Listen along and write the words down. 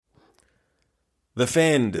The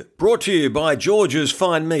Fend, brought to you by Georges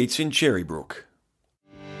Fine Meats in Cherrybrook.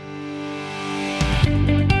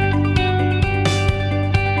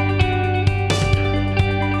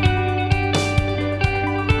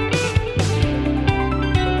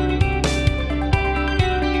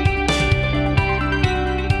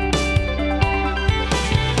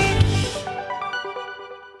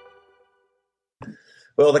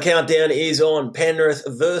 Well, the countdown is on. Penrith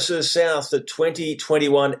versus South, the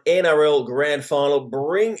 2021 NRL Grand Final.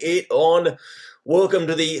 Bring it on. Welcome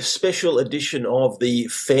to the special edition of the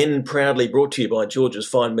Fend, proudly brought to you by Georges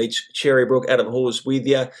Fine Meats Cherrybrook. Adam Hawes with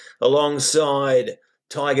you, alongside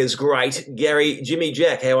Tigers great Garry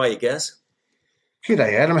Jack. How are you, Gaz?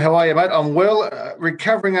 G'day, Adam. How are you, mate? I'm well.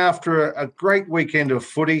 Recovering after a great weekend of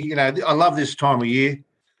footy. You know, I love this time of year.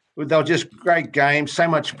 They were just great games, so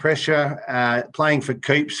much pressure, playing for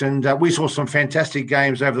keeps, and we saw some fantastic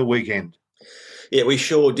games over the weekend. Yeah, we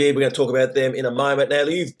sure did. We're going to talk about them in a moment. Now,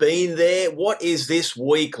 you've been there. What is this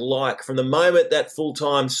week like from the moment that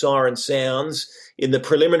full-time siren sounds in the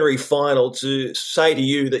preliminary final to say to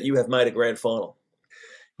you that you have made a grand final?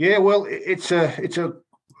 Yeah, well, it's an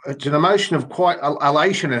emotion of quite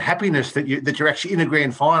elation and happiness that you're actually in a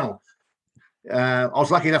grand final. I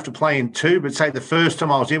was lucky enough to play in two, but say the first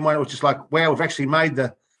time I was in one, it was just like, wow, we've actually made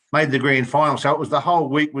the grand final. So it was the whole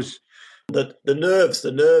week was the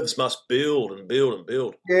nerves must build and build and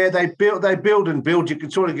build. Yeah, they build and build. You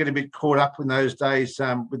can sort of get a bit caught up in those days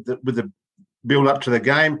with the build up to the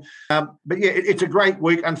game. But yeah, it's a great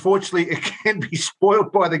week. Unfortunately, it can be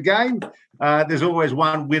spoiled by the game. There's always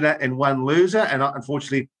one winner and one loser, and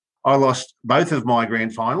unfortunately, I lost both of my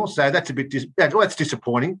grand finals. So that's that's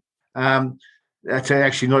disappointing. That's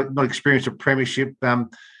actually not experienced a premiership, but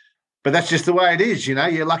that's just the way it is. You know,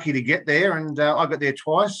 you're lucky to get there, and I got there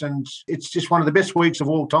twice, and it's just one of the best weeks of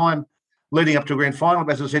all time leading up to a grand final.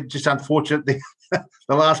 As I said, just unfortunate the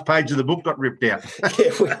last page of the book got ripped out.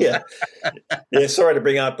 Yeah, sorry to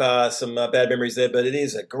bring up some bad memories there, but it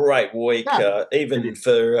is a great week, even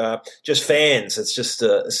for just fans. It's just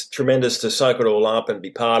it's tremendous to soak it all up and be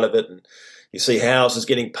part of it, and you see houses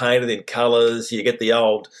getting painted in colours. You get the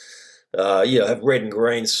old have red and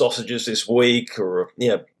green sausages this week, or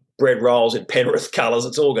bread rolls in Penrith colours.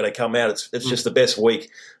 It's all going to come out. It's just the best week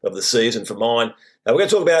of the season for mine. We're going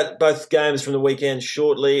to talk about both games from the weekend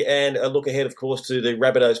shortly, and a look ahead, of course, to the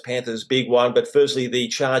Rabbitohs Panthers big one. But firstly, the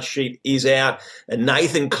charge sheet is out, and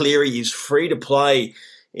Nathan Cleary is free to play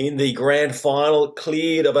in the grand final,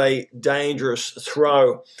 cleared of a dangerous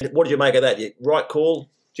throw. What did you make of that? Right call,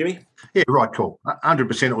 Jimmy? Yeah, right call.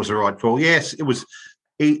 100% it was the right call. Yes, it was.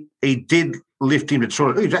 He did lift him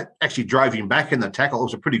to he actually drove him back in the tackle. It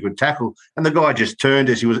was a pretty good tackle, and the guy just turned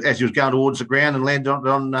as he was going towards the ground and landed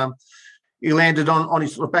on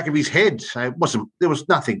his back of his head. So there was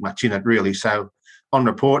nothing much in it really. So on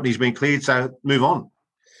report, and he's been cleared. So move on.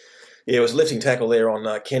 Yeah, it was a lifting tackle there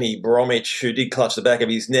on Kenny Bromwich, who did clutch the back of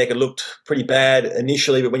his neck. It looked pretty bad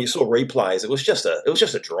initially, but when you saw replays, it was just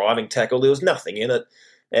a driving tackle. There was nothing in it.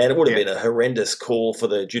 And it would have been a horrendous call for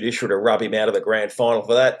the judiciary to rub him out of the grand final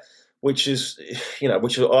for that, which I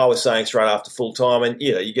was saying straight after full time. And,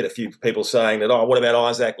 you get a few people saying that, what about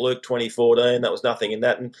Isaac Luke 2014? That was nothing in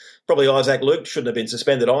that. And probably Isaac Luke shouldn't have been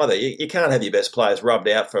suspended either. You can't have your best players rubbed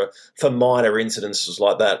out for minor incidences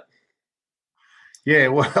like that. Yeah,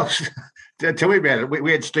 well, tell me about it.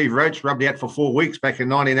 We had Steve Roach rubbed out for 4 weeks back in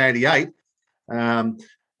 1988.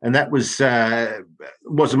 And that was a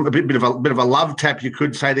bit of a love tap, you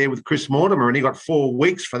could say, there with Chris Mortimer, and he got 4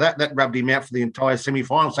 weeks for that. That rubbed him out for the entire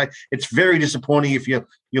semi-final. So it's very disappointing if you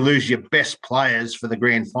lose your best players for the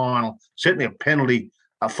grand final. Certainly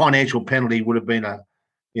a financial penalty would have been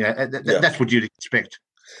that's what you'd expect.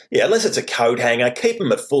 Yeah, unless it's a coat hanger, keep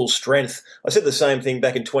them at full strength. I said the same thing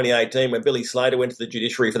back in 2018 when Billy Slater went to the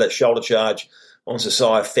judiciary for that shoulder charge on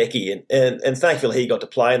Josiah Fecky, and thankfully he got to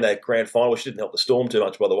play in that grand final, which didn't help the Storm too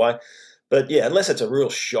much, by the way. But yeah, unless it's a real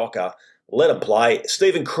shocker, let him play.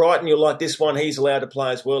 Stephen Crichton, you'll like this one. He's allowed to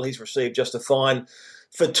play as well. He's received just a fine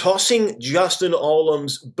for tossing Justin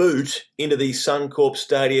Olam's boot into the Suncorp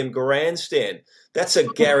Stadium grandstand. That's a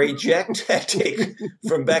Garry Jack tactic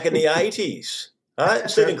from back in the 80s.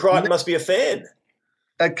 Stephen Crichton must be a fan.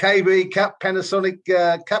 A KB Cup, Panasonic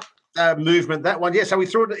Cup movement, that one. Yeah, so we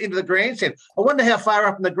threw it into the grandstand. I wonder how far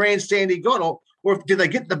up in the grandstand he got, or did they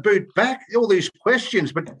get the boot back? All these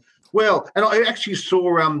questions. But, and I actually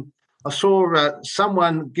saw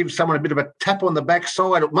someone give someone a bit of a tap on the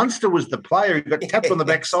backside. Munster was the player who got tapped on the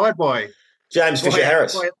backside by James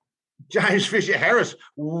Fisher-Harris. James Fisher-Harris.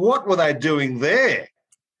 What were they doing there?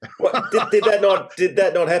 What, did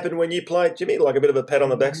that not happen when you played, Jimmy? Like a bit of a pat on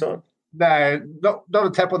the backside? No, not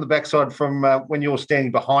a tap on the backside from when you're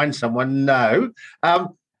standing behind someone. No, I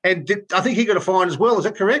think he got a fine as well. Is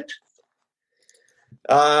that correct?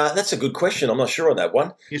 That's a good question. I'm not sure on that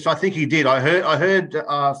one. Yes, I think he did. I heard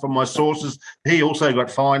from my sources he also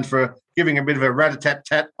got fined for giving a bit of a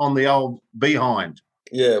rat-a-tat-tat on the old behind.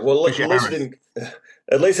 Yeah, well, at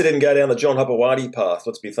least it didn't go down the John Hopewadi path.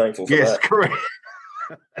 Let's be thankful for that. Yes, correct.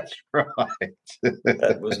 That's right.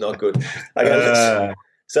 That was not good. Okay,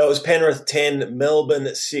 so it was Penrith 10,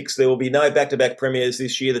 Melbourne 6. There will be no back-to-back premiers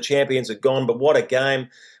this year. The champions are gone, but what a game.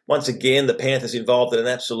 Once again, the Panthers involved in an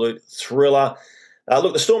absolute thriller.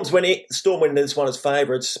 Look, the Storm went into this one as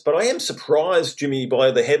favourites, but I am surprised, Jimmy,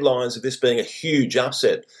 by the headlines of this being a huge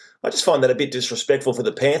upset. I just find that a bit disrespectful for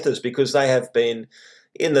the Panthers because they have been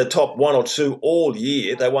in the top 1 or 2 all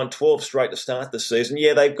year. They won 12 straight to start the season.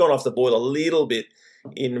 Yeah, they've gone off the boil a little bit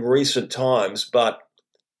in recent times, but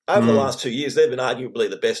over the last 2 years, they've been arguably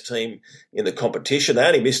the best team in the competition. They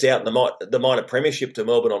only missed out in the minor premiership to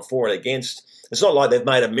Melbourne on 4 and against. It's not like they've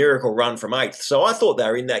made a miracle run from 8th. So I thought they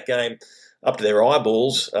were in that game up to their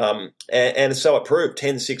eyeballs, and so it proved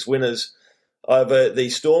 10-6 winners over the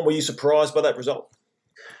Storm. Were you surprised by that result?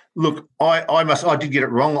 Look, I did get it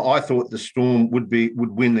wrong. I thought the Storm would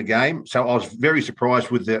win the game, so I was very surprised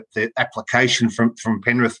with the application from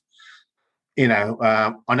Penrith. I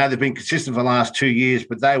know they've been consistent for the last 2 years,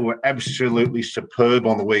 but they were absolutely superb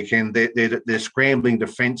on the weekend. Their scrambling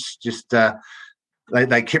defence just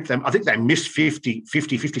they kept them. I think they missed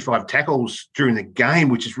 55 tackles during the game,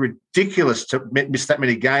 which is ridiculous to miss that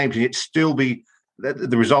many games and yet still be.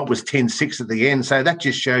 The result was 10-6 at the end, so that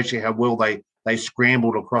just shows you how well they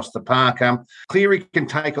scrambled across the park. Cleary can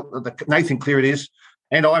take Nathan Cleary it is,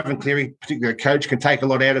 and Ivan Cleary, particularly coach, can take a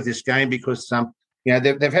lot out of this game because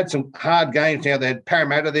they've had some hard games now. They had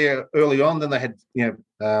Parramatta there early on, then they had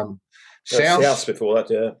South before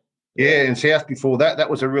that, yeah, and South before that. That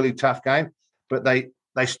was a really tough game, but they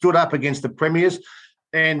stood up against the premiers,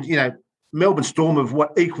 and Melbourne Storm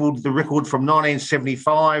have equalled the record from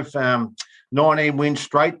 1975. 19 wins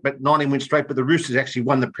straight, but the Roosters actually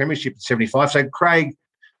won the premiership in 75. So Craig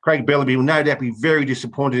Bellamy will no doubt be very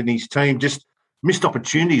disappointed in his team. Just missed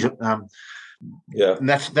opportunities. And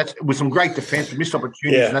that's with some great defence, missed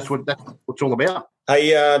opportunities, and that's what it's all about. Hey,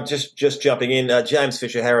 just jumping in, James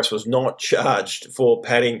Fisher-Harris was not charged for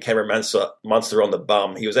patting Cameron Munster on the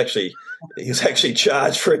bum. He was actually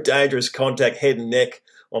charged for a dangerous contact head and neck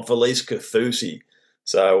on Felice Kathusi.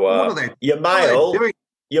 So your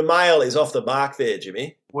mail is off the mark there,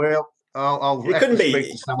 Jimmy. Well, I'll have to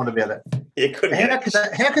speak to someone about it.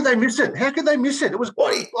 How could they miss it? How could they miss it? It was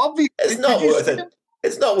obvious. It's not worth it.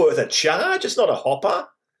 It's not worth a charge. It's not a hopper.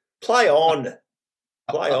 Play on.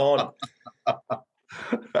 Play on.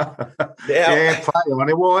 Yeah, play on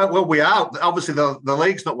it. Well, we are. Obviously, the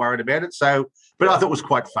league's not worried about it. So, but I thought it was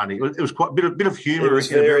quite funny. It was quite a bit of humour. It was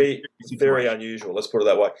very unusual. Let's put it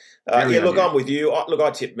that way. Look, I'm with you. I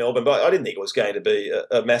tipped Melbourne, but I didn't think it was going to be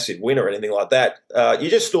a massive win or anything like that. You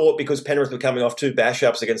just thought because Penrith were coming off 2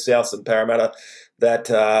 bash-ups against South and Parramatta that,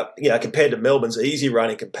 compared to Melbourne's easy run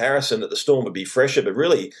in comparison, that the Storm would be fresher. But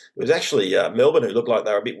really, it was actually Melbourne who looked like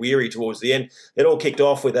they were a bit weary towards the end. It all kicked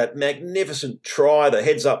off with that magnificent try, the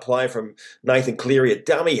heads-up play from Nathan Cleary, a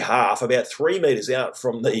dummy half, about 3 metres out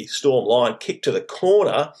from the Storm line, kicked to the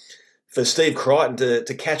corner for Steve Crichton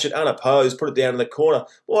to catch it unopposed, put it down in the corner.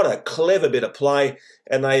 What a clever bit of play.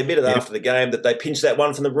 And they admitted after the game that they pinched that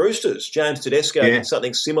one from the Roosters. James Tedesco did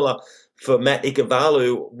something similar for Matt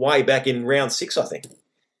Ikuvalu way back in round 6, I think.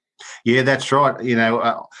 Yeah, that's right.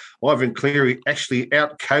 Ivan Cleary actually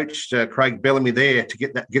out-coached Craig Bellamy there to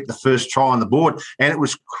get the first try on the board, and it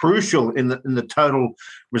was crucial in the total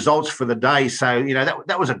results for the day. So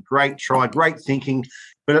that was a great try, great thinking.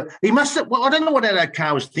 But he must have. Well, I don't know what Addo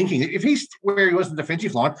Carr was thinking. If he's where he was in the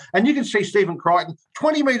defensive line, and you can see Stephen Crichton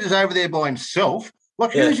 20 metres over there by himself,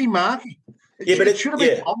 who's he marking? It should have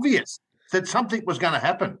been obvious that something was going to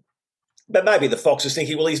happen. But maybe the Fox is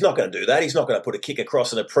thinking, well, he's not going to do that. He's not going to put a kick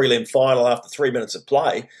across in a prelim final after 3 minutes of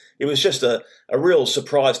play. It was just a real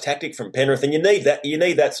surprise tactic from Penrith, and you need that. You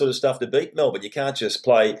need that sort of stuff to beat Melbourne. You can't just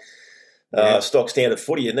play stock standard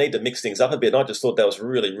footy. You need to mix things up a bit. And I just thought that was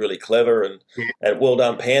really, really clever, and well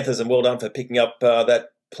done Panthers, and well done for picking up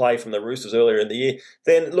that play from the Roosters earlier in the year.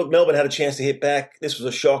 Then, look, Melbourne had a chance to hit back. This was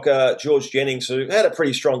a shocker. George Jennings, who had a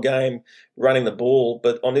pretty strong game running the ball,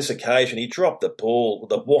 but on this occasion he dropped the ball,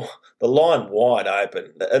 the line wide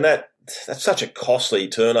open. And that's such a costly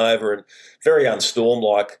turnover and very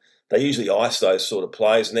un-Storm-like. They usually ice those sort of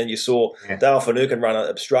plays. And then you saw Dale Finucane run an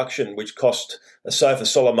obstruction, which cost Asofa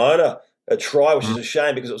Solomona a try, which is a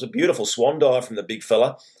shame because it was a beautiful swan dive from the big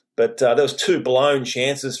fella. But there was 2 blown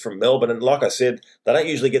chances from Melbourne, and like I said, they don't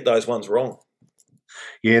usually get those ones wrong.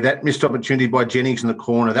 Yeah, that missed opportunity by Jennings in the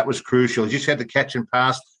corner, that was crucial. He just had the catch and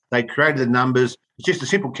pass. They created the numbers. It's just a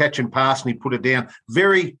simple catch and pass, and he put it down.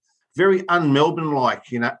 Very, very un-Melbourne-like,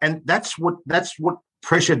 and that's what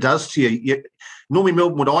pressure does to you. Normally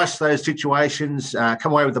Melbourne would ice those situations,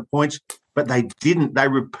 come away with the points, but they didn't. They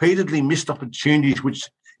repeatedly missed opportunities, which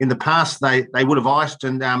in the past they would have iced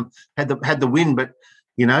and had the win. But,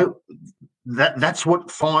 that's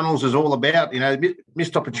what finals is all about.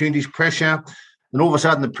 Missed opportunities, pressure, and all of a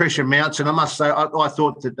sudden the pressure mounts. And I must say, I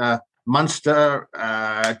thought that Munster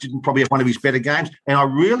didn't probably have one of his better games. And I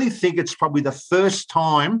really think it's probably the first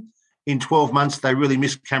time in 12 months they really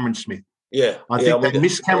missed Cameron Smith. Yeah. I think they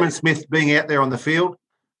missed Cameron Smith being out there on the field.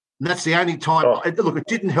 And that's the only time. Oh. Look, it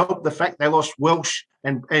didn't help the fact they lost Welsh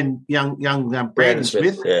and young Brandon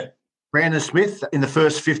Smith. Yeah. Brandon Smith in the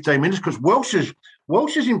first 15 minutes, because Welsh is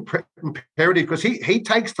imperative because he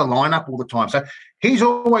takes the line up all the time. So he's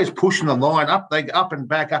always pushing the line up. They up and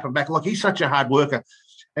back. Like, he's such a hard worker.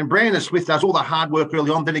 And Brandon Smith does all the hard work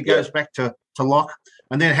early on. Then he goes back to lock.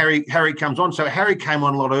 And then Harry comes on. So Harry came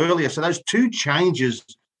on a lot earlier. So those 2 changes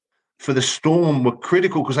for the Storm were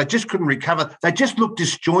critical because they just couldn't recover. They just looked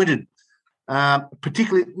disjointed.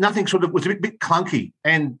 Particularly, nothing sort of was a bit clunky.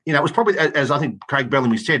 And, it was probably, as I think Craig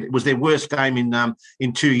Bellamy said, it was their worst game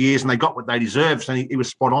in 2 years, and they got what they deserved. So he was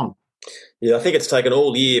spot on. Yeah, I think it's taken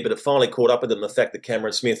all year, but it finally caught up with them, the fact that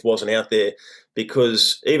Cameron Smith wasn't out there,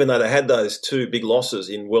 because even though they had those 2 big losses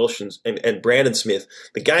in Welsh and Brandon Smith,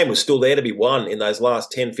 the game was still there to be won in those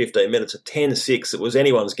last 10, 15 minutes. At 10-6, it was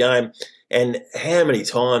anyone's game. And how many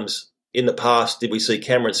times in the past did we see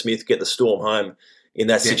Cameron Smith get the Storm home in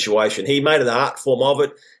that situation? He made an art form of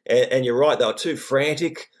it, and you're right, they were too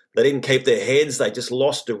frantic. They didn't keep their heads. They just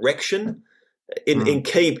lost direction. In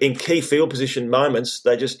key field position moments,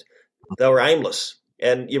 they were aimless.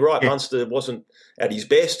 And you're right, Munster wasn't at his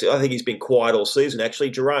best. I think he's been quiet all season, actually.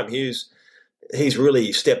 Jerome Hughes, he's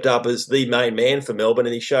really stepped up as the main man for Melbourne,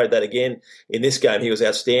 and he showed that again in this game. He was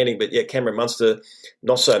outstanding. But, Cameron Munster,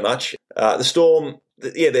 not so much. The Storm,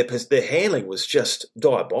 their handling was just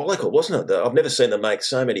diabolical, wasn't it? I've never seen them make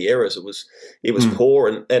so many errors. It was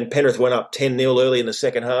poor. And Penrith went up 10-0 early in the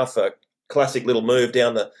second half. A classic little move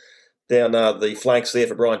down the flanks there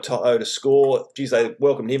for Brian To'o to score. Geez, they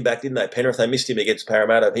welcomed him back, didn't they, Penrith? They missed him against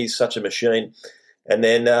Parramatta. He's such a machine. And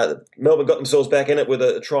then Melbourne got themselves back in it with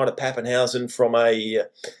a try to Pappenhausen from a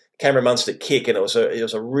Cameron Munster kick, and it was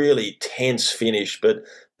a really tense finish. But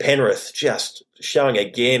Penrith just showing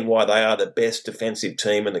again why they are the best defensive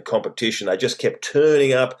team in the competition. They just kept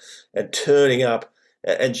turning up.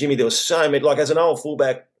 And Jimmy, there was so many, like, as an old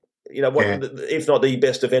fullback, if not the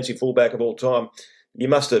best defensive fullback of all time, you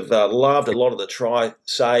must have loved a lot of the try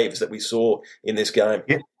saves that we saw in this game.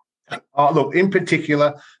 Yeah. Oh, look, in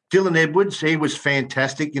particular, Dylan Edwards, he was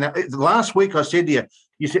fantastic. Last week I said to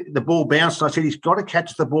you said the ball bounced, and I said he's got to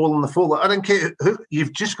catch the ball on the full. I don't care who,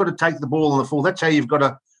 you've just got to take the ball on the full. That's how you've got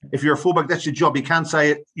to, if you're a fullback, that's your job. You can't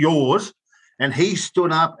say it yours. And he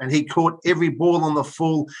stood up and he caught every ball on the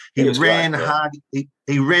full. He ran hard. He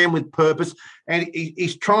ran with purpose. And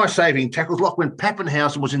he's try-saving tackles, like when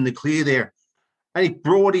Pappenhausen was in the clear there. And he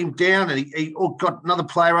brought him down, and he got another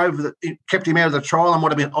player over kept him out of the try line.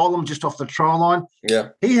 Might have been Olam just off the try line. Yeah,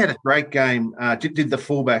 he had a great game. Did the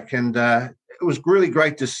fullback, and it was really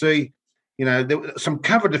great to see. There was some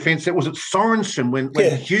cover defence. That was at Sorensen when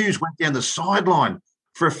Hughes went down the sideline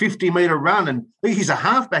for a 50-metre run, and he's a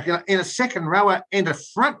halfback, and a second rower and a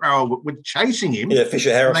front rower were chasing him. Yeah,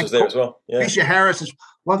 Fisher Harris was there as well. Yeah. Fisher Harris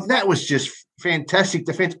that was just fantastic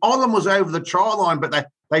defence. Olam was over the try line, but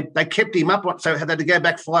they kept him up, so had to go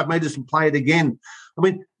back 5 metres and play it again. I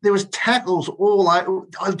mean, there was tackles all over.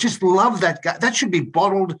 I just love that. That should be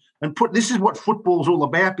bottled and put. This is what football's all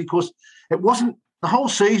about, because it wasn't. The whole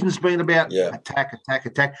season's been about attack.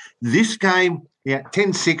 This game,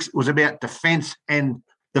 10-6, was about defence and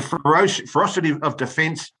the ferocity of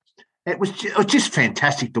defence. It was just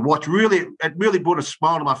fantastic to watch. It really brought a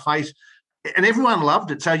smile to my face, and everyone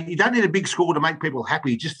loved it. So you don't need a big score to make people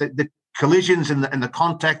happy. Just the collisions and the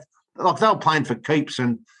contact, like they were playing for keeps,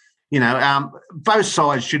 and both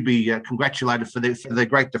sides should be congratulated for their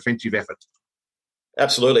great defensive effort.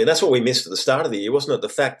 Absolutely, and that's what we missed at the start of the year, wasn't it? The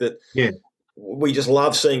fact that we just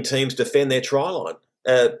love seeing teams defend their try line,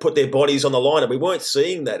 put their bodies on the line, and we weren't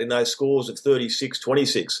seeing that in those scores of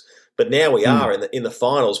 36-26. But now we are in the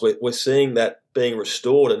finals. We're seeing that being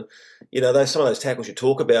restored, and some of those tackles you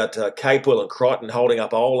talk about, Capewell and Crichton holding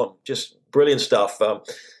up Olam, just brilliant stuff.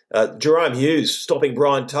 Jerome Hughes stopping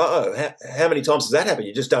Brian To'o. How many times does that happen?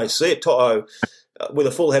 You just don't see it. To'o with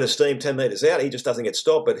a full head of steam 10 metres out. He just doesn't get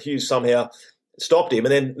stopped, but Hughes somehow stopped him.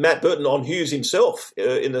 And then Matt Burton on Hughes himself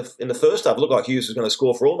in the first half. It looked like Hughes was going to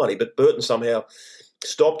score for all money, but Burton somehow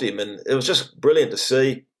stopped him. And it was just brilliant to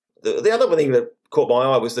see. The other thing that caught my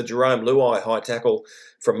eye was the Jerome Luai high tackle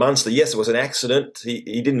from Munster. Yes, it was an accident.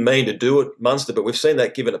 He didn't mean to do it, Munster, but we've seen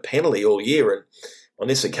that given a penalty all year. And on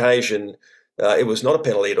this occasion, it was not a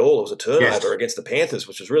penalty at all. It was a turnover against the Panthers,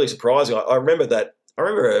 which was really surprising. I remember that. I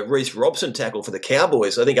remember a Reece Robson tackle for the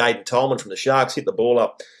Cowboys. I think Aidan Tolman from the Sharks hit the ball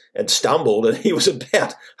up and stumbled, and he was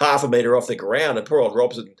about half a metre off the ground. And poor old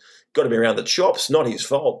Robson got him around the chops. Not his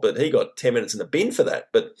fault, but he got 10 minutes in the bin for that.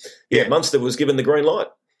 But Munster was given the green light.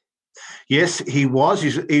 Yes, he was.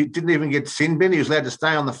 He didn't even get sin bin. He was allowed to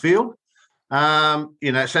stay on the field.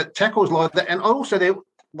 So tackles like that. And also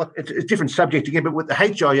it's a different subject again, but with the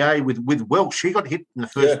HIA with Welsh, he got hit in the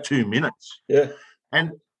first 2 minutes. Yeah.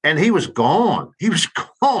 And he was gone. He was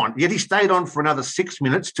gone. Yet he stayed on for another 6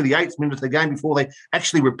 minutes to the 8th minute of the game before they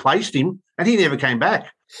actually replaced him, and he never came back.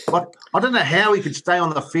 But I don't know how he could stay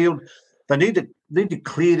on the field. They need to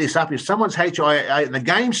clear this up. If someone's HIA and the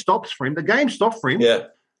game stops for him, Yeah.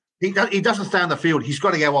 He doesn't stay on the field. He's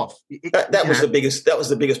got to go off. That was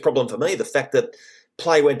the biggest problem for me. The fact that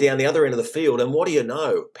play went down the other end of the field, and what do you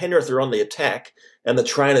know? Penrith are on the attack, and the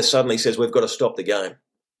trainer suddenly says, "We've got to stop the game."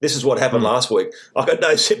 This is what happened last week. I got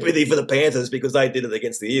no sympathy for the Panthers because they did it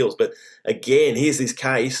against the Eels. But again, here's this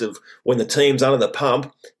case of when the team's under the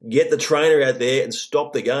pump, get the trainer out there and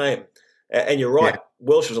stop the game. And you're right. Yeah.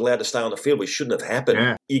 Welsh was allowed to stay on the field, which shouldn't have happened.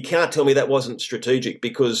 Yeah. You can't tell me that wasn't strategic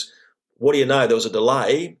because what do you know? There was a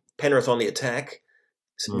delay. Penrith on the attack.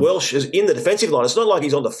 Welsh is in the defensive line. It's not like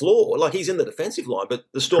he's on the floor, like he's in the defensive line. But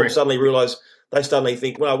the Storm suddenly realise, they suddenly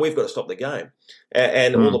think, well, we've got to stop the game.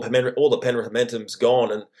 And all the Penrith momentum's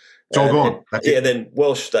gone. And it's all gone. And then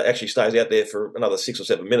Welsh actually stays out there for another 6 or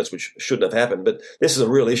 7 minutes, which shouldn't have happened. But this is a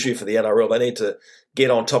real issue for the NRL. They need to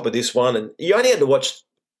get on top of this one. And you only had to watch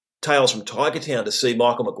Tales from Tiger Town to see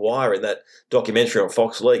Michael Maguire in that documentary on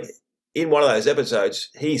Fox League. In one of those episodes,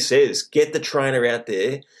 he says, get the trainer out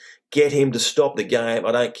there, get him to stop the game.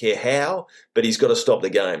 I don't care how, but he's got to stop the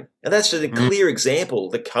game. And that's just a clear example,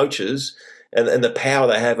 the coaches and the power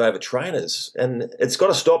they have over trainers. And it's got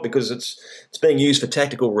to stop because it's being used for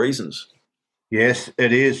tactical reasons. Yes,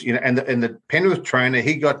 it is. And the Penrith trainer,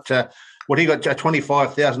 he got a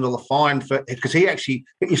 $25,000 fine for because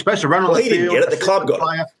he's supposed to run on the field. He didn't get it. The club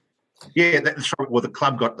got it. Yeah, that's right. Well, the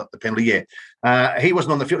club got the penalty. Yeah, he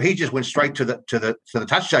wasn't on the field. He just went straight to the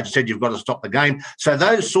touch judge and said, "You've got to stop the game." So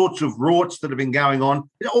those sorts of rorts that have been going on,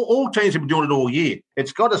 all teams have been doing it all year.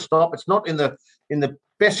 It's got to stop. It's not in the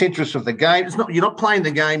best interest of the game. It's not. You're not playing the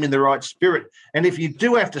game in the right spirit. And if you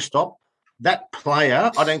do have to stop that player,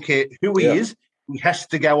 I don't care who he is, he has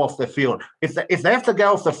to go off the field. If they have to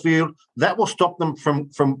go off the field, that will stop them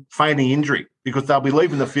from feigning injury because they'll be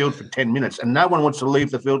leaving the field for 10 minutes, and no one wants to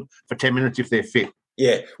leave the field for 10 minutes if they're fit.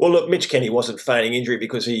 Yeah. Well, look, Mitch Kenny wasn't feigning injury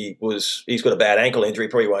because he's got a bad ankle injury,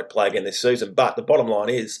 probably won't play again this season. But the bottom line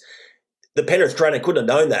is the Penrith trainer couldn't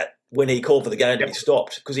have known that when he called for the game to be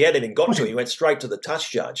stopped because he hadn't even got to it. He went straight to the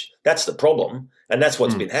touch judge. That's the problem, and that's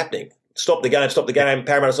what's been happening. Stop the game,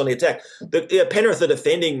 Parramatta's on the attack. Penrith are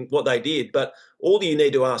defending what they did, but all you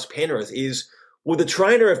need to ask Penrith is, would the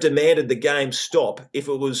trainer have demanded the game stop if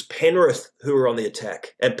it was Penrith who were on the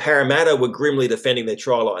attack and Parramatta were grimly defending their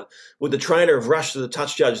try line? Would the trainer have rushed to the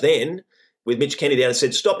touch judge then with Mitch Kenny down and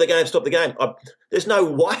said, stop the game? There's no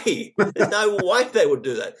way. There's no way they would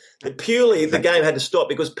do that. Purely the game had to stop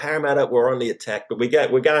because Parramatta were on the attack. But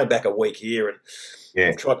we're going back a week here and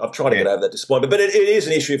I've tried to get over that disappointment. But it is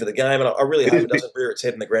an issue for the game, and I really hope it doesn't rear its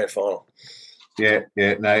head in the grand final. Yeah,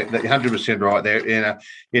 no, 100% right there.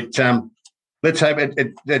 Let's hope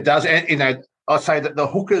it does. And I say that the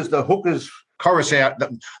hookers chorus out.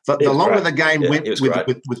 The longer the game went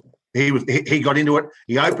he got into it.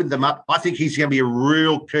 He opened them up. I think he's going to be a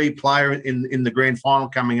real key player in the grand final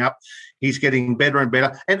coming up. He's getting better and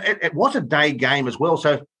better. And it was a day game as well,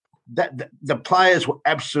 so that the players were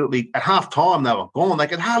absolutely at half time. They were gone. They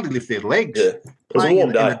could hardly lift their legs. Yeah, it was a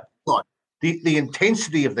warm day. The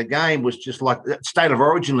intensity of the game was just like state of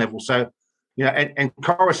origin level. So, and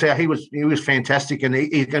Coruscant, he was fantastic, and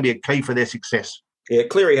he's going to be a key for their success. Yeah,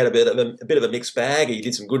 Cleary had a bit of a mixed bag. He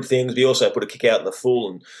did some good things, but he also put a kick out in the full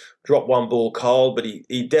and dropped one ball cold. But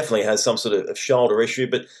he definitely has some sort of shoulder issue.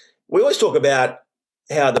 But we always talk about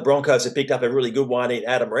how the Broncos have picked up a really good one in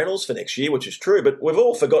Adam Reynolds for next year, which is true. But we've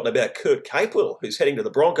all forgotten about Kurt Capewell, who's heading to the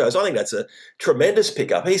Broncos. I think that's a tremendous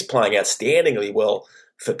pickup. He's playing outstandingly well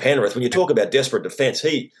for Penrith. When you talk about desperate defence,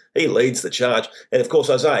 he leads the charge. And, of course,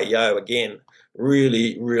 Isaiah Yeo, again,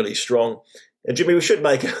 really, really strong. And Jimmy, we should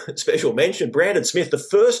make a special mention. Brandon Smith, the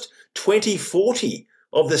first 20-40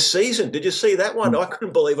 of the season. Did you see that one? I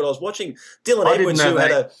couldn't believe it. I was watching Dylan Edwards,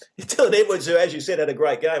 who, as you said, had a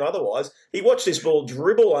great game. Otherwise, he watched this ball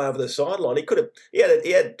dribble over the sideline. He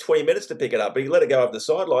had 20 minutes to pick it up, but he let it go over the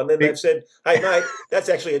sideline. Then they've said, "Hey, mate, that's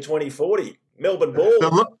actually a 20-40 Melbourne ball."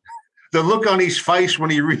 The look on his face when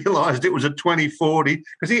he realised it was a 20-40,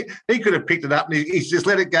 because he could have picked it up and he's just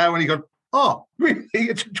let it go and he got, "Oh, really?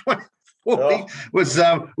 It's a 20-40." Was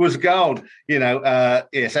gold,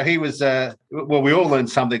 So he was. Well, we all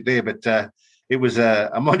learned something there, but it was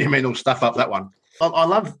a monumental stuff up, that one. I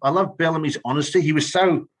love Bellamy's honesty. He was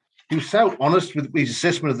so honest with his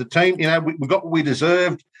assessment of the team. We got what we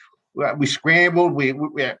deserved. We scrambled. We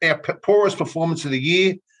our poorest performance of the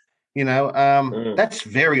year. That's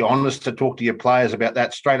very honest to talk to your players about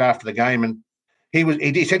that straight after the game. And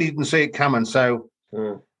he said he didn't see it coming. So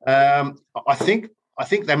I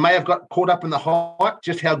think they may have got caught up in the hype,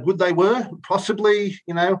 just how good they were, possibly,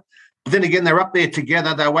 But then again, they're up there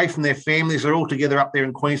together. They're away from their families. They're all together up there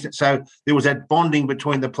in Queensland. So there was that bonding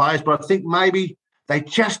between the players. But I think maybe you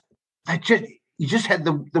just had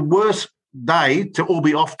the worst day to all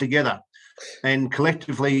be off together. And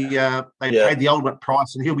collectively, they paid the ultimate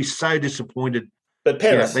price, and he'll be so disappointed. But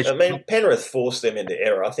Penrith forced them into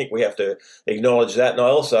error. I think we have to acknowledge that. And I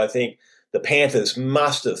also think the Panthers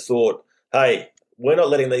must have thought, hey, we're not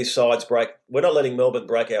letting these sides break. We're not letting Melbourne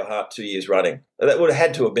break our heart 2 years running. That would have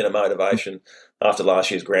had to have been a motivation after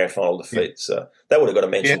last year's grand final defeat. Yeah. So that would have got a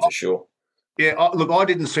mention for sure. Yeah, look, I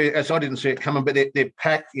didn't see it coming, but their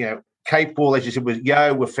pack, Cape Ball, as you said,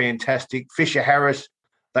 were fantastic. Fisher Harris,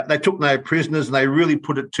 they took no prisoners and they really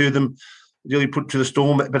put it to them, really put it to the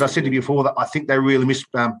storm. But I said to you before that I think they really missed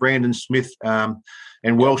Brandon Smith and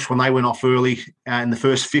Welsh when they went off early in the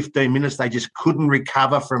first 15 minutes. They just couldn't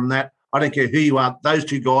recover from that. I don't care who you are. Those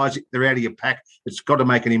two guys, they're out of your pack. It's got to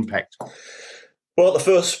make an impact. Well, the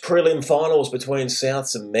first prelim finals between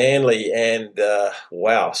Souths and Manly, and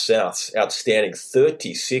Souths outstanding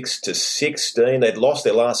 36-16. They'd lost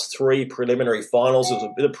their last three preliminary finals. There was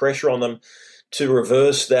a bit of pressure on them to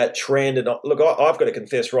reverse that trend. And look, I've got to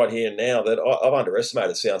confess right here and now that I've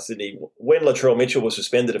underestimated South Sydney. When Latrell Mitchell was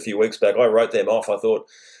suspended a few weeks back, I wrote them off. I thought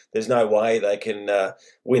there's no way they can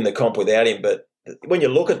win the comp without him. But when you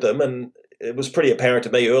look at them, and it was pretty apparent to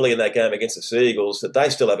me early in that game against the Sea Eagles that they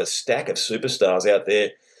still have a stack of superstars out there.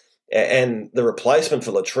 And the replacement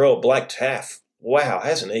for Latrell, Blake Taff, wow,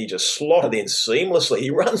 hasn't he just slotted in seamlessly? He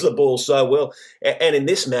runs the ball so well. And in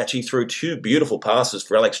this match, he threw two beautiful passes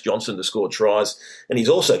for Alex Johnson to score tries. And he's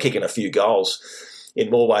also kicking a few goals in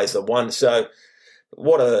more ways than one. So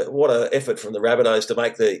what a effort from the Rabbitohs to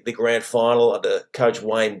make the grand final under Coach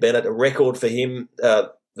Wayne Bennett. A record for him,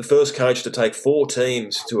 the first coach to take four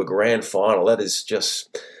teams to a grand final. That is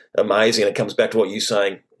just amazing. And it comes back to what you're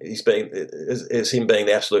saying. He's been as him being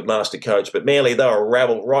the absolute master coach. But Manly, they were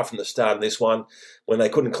rabble right from the start in this one when they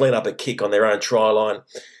couldn't clean up a kick on their own try line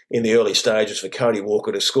in the early stages for Cody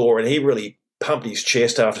Walker to score. And he really pumped his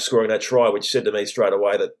chest after scoring that try, which said to me straight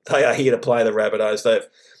away that they are here to play the Rabbitohs. They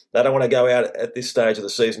don't want to go out at this stage of the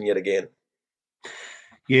season yet again.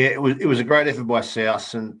 Yeah, it was a great effort by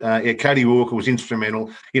South, and Cody Walker was instrumental.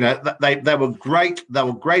 They were great. They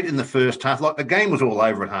were great in the first half. Like the game was all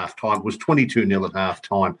over at half time. It was 22-0 at half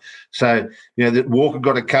time. So Walker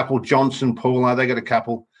got a couple. Johnson, Paulo, they got a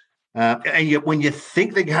couple. And yet, when you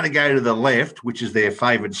think they're going to go to the left, which is their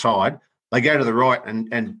favoured side, they go to the right,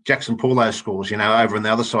 and Jackson Paulo scores. Over on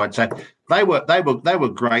the other side. So they were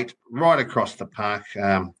great right across the park.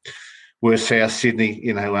 Were South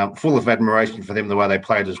Sydney, full of admiration for them, the way they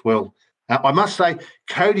played as well. I must say,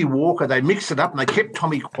 Cody Walker, they mixed it up and they kept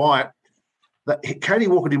Tommy quiet. Cody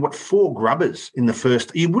Walker did, 4 grubbers in the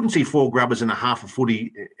first. You wouldn't see 4 grubbers in a half a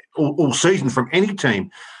footy all season from any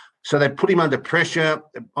team. So they put him under pressure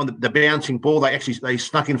on the bouncing ball. They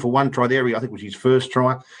snuck in for one try there. I think it was his first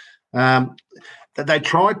try. They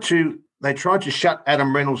tried to shut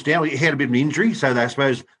Adam Reynolds down. He had a bit of an injury, so I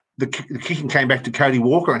suppose the kicking came back to Cody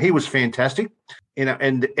Walker, and he was fantastic.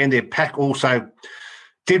 And their pack also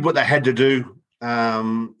did what they had to do,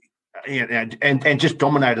 and just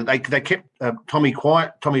dominated. They kept Tommy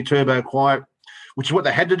Turbo quiet, which is what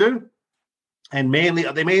they had to do. And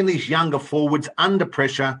Manly's younger forwards under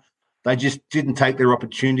pressure, they just didn't take their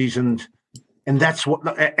opportunities, and that's what.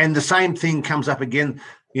 And the same thing comes up again.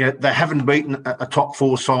 They haven't beaten a top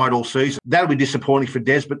 4 side all season. That'll be disappointing for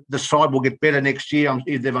Des, but the side will get better next year.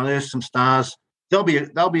 They've unearthed some stars. They'll be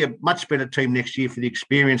a much better team next year for the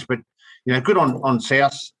experience. But good on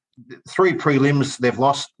South. 3 prelims they've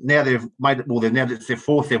lost. Now they've made it. Well, now it's their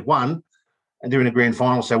 4th they've won, and they're in a grand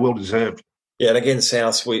final, so well deserved. Yeah, and again,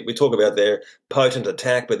 South, we talk about their potent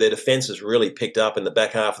attack, but their defence has really picked up in the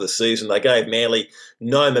back half of the season. They gave Manly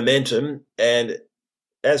no momentum, and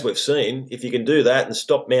as we've seen, if you can do that and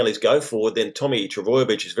stop Manly's go forward, then Tommy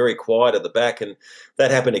Trbojevic is very quiet at the back, and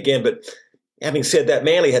that happened again. But having said that,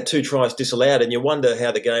 Manly had 2 tries disallowed, and you wonder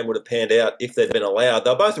how the game would have panned out if they'd been allowed.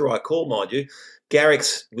 They're both the right call, mind you.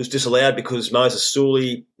 Garrick's was disallowed because Moses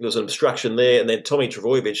Sully, there was an obstruction there, and then Tommy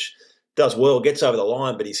Trbojevic does well, gets over the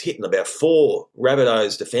line, but he's hitting about 4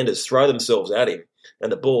 Rabbitohs defenders throw themselves at him,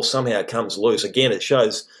 and the ball somehow comes loose. Again, it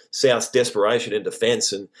shows South's desperation in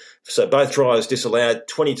defence. And so both tries disallowed,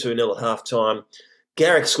 22-0 at half-time.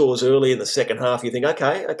 Garrick scores early in the second half. You think,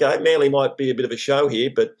 okay, Manly might be a bit of a show here,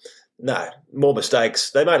 but no, more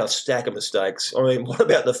mistakes. They made a stack of mistakes. I mean, what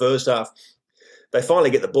about the first half? They finally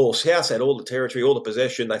get the ball. South had all the territory, all the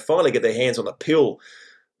possession. They finally get their hands on the pill,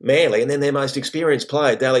 Manly, and then their most experienced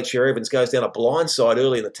player, Daly Cherry-Evans, goes down a blindside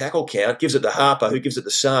early in the tackle count, gives it to Harper, who gives it to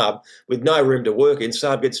Saab, with no room to work in.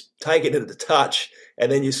 Saab gets taken into the touch,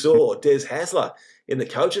 and then you saw Des Hasler in the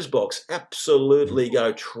coach's box absolutely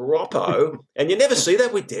go troppo, and you never see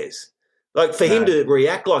that with Des. Like, for him to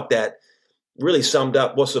react like that really summed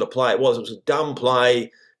up what sort of play it was. It was a dumb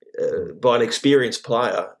play by an experienced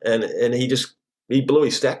player, and he blew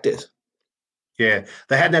his stack, Des. Yeah,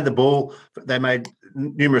 they hadn't had the ball. They made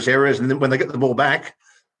numerous errors, and then when they get the ball back,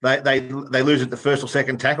 they lose it the first or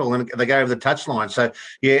second tackle, and they go over the touchline. So,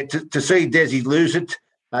 yeah, to see Desi lose it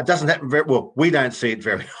doesn't happen very well. We don't see it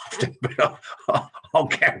very often, but I'll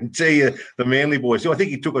guarantee you the Manly boys. I think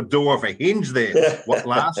he took a door off a hinge there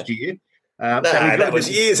last year. That was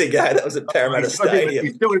years ago. That was at Parramatta Stadium.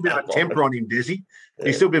 He's still a bit of a temper on him, Desi. Yeah.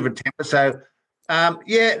 He's still a bit of a temper. So,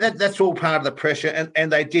 that's all part of the pressure,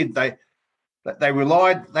 and they did. They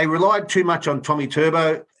relied too much on Tommy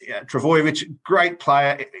Trbojevic, great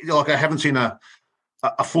player. Like, I haven't seen a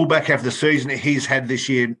fullback half the season he's had this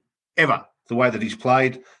year ever, the way that he's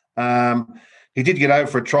played. He did get over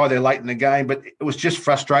for a try there late in the game, but it was just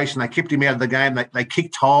frustration. They kept him out of the game. They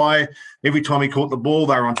kicked high. Every time he caught the ball,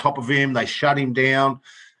 they were on top of him. They shut him down,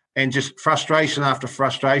 and just frustration after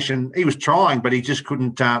frustration. He was trying, but he just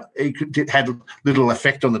couldn't. Had little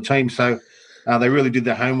effect on the team. So they really did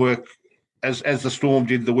their homework, as the Storm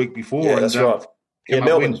did the week before. Yeah, that's right. Yeah,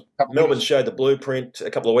 Melbourne showed the blueprint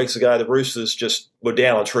a couple of weeks ago. The Roosters just were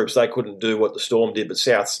down on troops. They couldn't do what the Storm did, but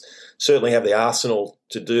Souths certainly have the arsenal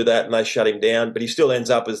to do that, and they shut him down. But he still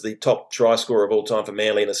ends up as the top try scorer of all time for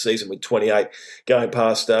Manly in a season with 28, going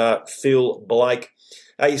past Phil Blake.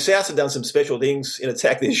 Souths have done some special things in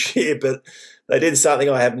attack this year, but they did something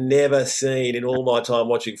I have never seen in all my time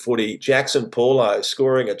watching footy. Jackson Paulo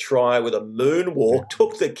scoring a try with a moonwalk,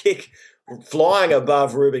 took the kick flying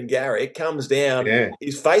above Ruben Garrick, comes down,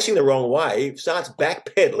 he's facing the wrong way, starts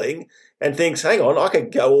backpedaling and thinks, hang on, I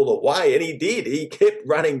could go all the way. And he did. He kept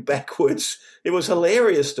running backwards. It was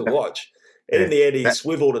hilarious to watch. And in the end, he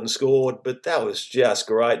swiveled and scored, but that was just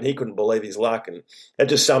great. And he couldn't believe his luck. And that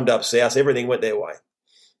just summed up South. Everything went their way.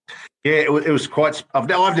 Yeah, it was quite – I've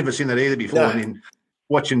never seen that either before. No. I mean,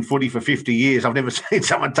 watching footy for 50 years, I've never seen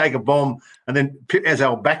someone take a bomb and then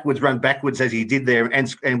run backwards as he did there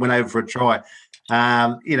and went over for a try.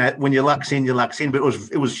 When your luck's in, your luck's in. But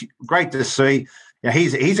it was great to see. Now,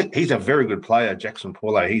 he's a very good player, Jackson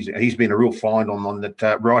Paulo. He's been a real find on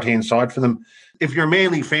that right hand side for them. If you're a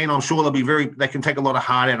Manly fan, I'm sure they can take a lot of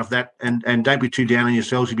heart out of that, and don't be too down on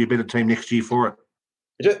yourselves. You'll be a better team next year for it.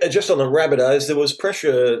 Just on the Rabbitohs, there was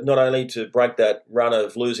pressure not only to break that run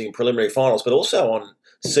of losing preliminary finals, but also on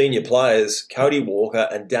senior players, Cody Walker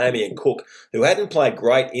and Damien Cook, who hadn't played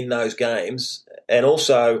great in those games. And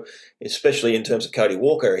also, especially in terms of Cody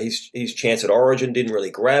Walker, his chance at Origin didn't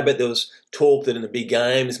really grab it. There was talk that in the big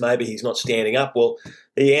games, maybe he's not standing up. Well,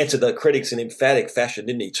 he answered the critics in emphatic fashion,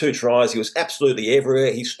 didn't he? 2 tries. He was absolutely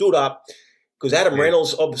everywhere. He stood up. Because Adam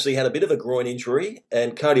Reynolds obviously had a bit of a groin injury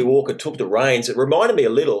and Cody Walker took the reins. It reminded me a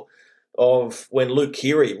little of when Luke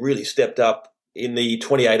Cleary really stepped up in the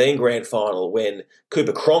 2018 grand final when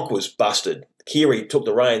Cooper Cronk was busted. Cleary took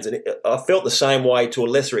the reins, and I felt the same way to a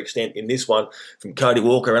lesser extent in this one from Cody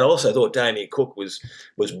Walker. And I also thought Damien Cook was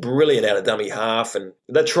brilliant out of dummy half. And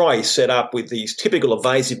that try he set up with his typical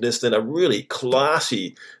evasiveness, then a really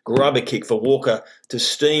classy grubber kick for Walker to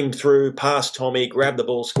steam through past Tommy, grab the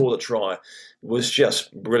ball, score the try. It was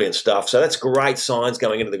just brilliant stuff. So that's great signs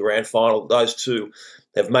going into the grand final. Those two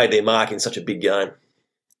have made their mark in such a big game.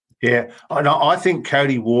 Yeah, I think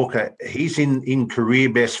Cody Walker, he's in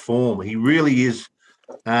career best form. He really is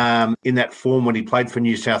in that form when he played for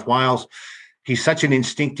New South Wales. He's such an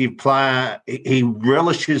instinctive player. He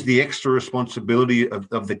relishes the extra responsibility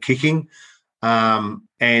of the kicking,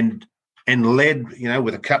 and and led,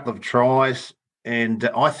 with a couple of tries. And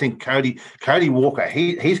I think Cody Walker,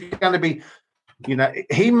 he's going to be,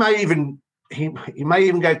 he may even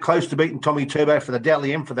go close to beating Tommy Turbo for the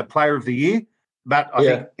Dally M for the Player of the Year. But I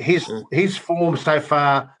think his form so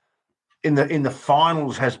far in the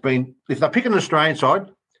finals has been, if they pick an Australian side,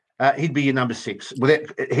 he'd be your number 6.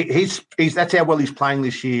 He's that's how well he's playing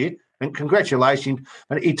this year. And congratulations.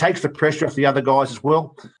 And he takes the pressure off the other guys as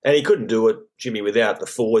well. And he couldn't do it, Jimmy, without the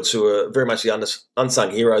forwards who are very much the unsung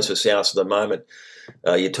heroes for South at the moment.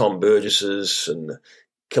 Your Tom Burgesses and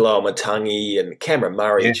Kilo Matangi and Cameron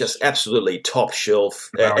Murray, just absolutely top shelf.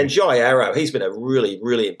 And Jai Arrow, he's been a really,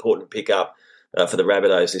 really important pickup for the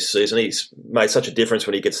Rabbitohs this season. He's made such a difference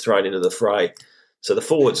when he gets thrown into the fray. So the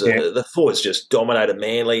forwards just dominated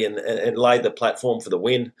Manly and laid the platform for the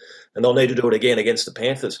win, and they'll need to do it again against the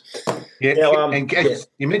Panthers. Yeah, now,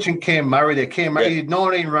 you mentioned Cam Murray there. Cam Murray did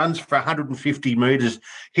 19 runs for 150 metres.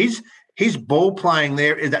 His ball playing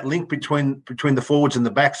there is that link between the forwards and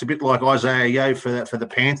the backs, a bit like Isaiah Yeo for the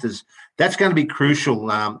Panthers. That's going to be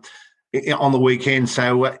crucial on the weekend.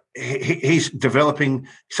 So he's developing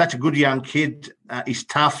such a good young kid. He's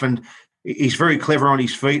tough and he's very clever on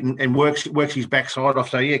his feet and works his backside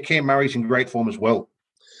off. So, Cam Murray's in great form as well.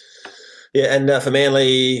 Yeah, and for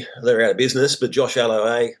Manly, they're out of business, but Josh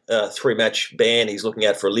Aloe, 3-match ban. He's looking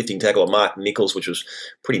out for a lifting tackle of Mark Nichols, which was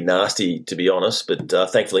pretty nasty, to be honest. But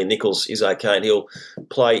thankfully, Nichols is okay, and he'll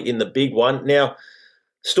play in the big one. Now,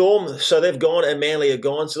 Storm, so they've gone and Manly are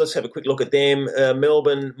gone, so let's have a quick look at them.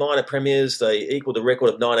 Melbourne, minor premiers, they equalled the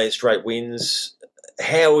record of 19 straight wins.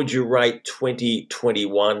 How would you rate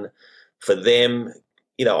 2021 for them?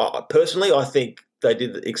 Personally, I think they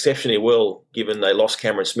did exceptionally well, given they lost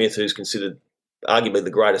Cameron Smith, who's considered arguably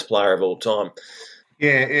the greatest player of all time.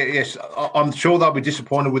 Yes. I'm sure they'll be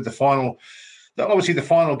disappointed with the final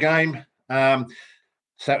game.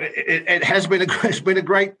 So it has been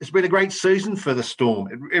a great season for the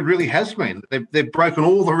Storm. It really has been. They've broken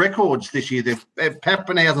all the records this year.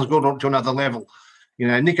 Pappenhausen's gone on to another level.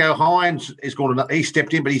 Nico Hines he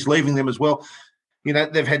stepped in, but he's leaving them as well.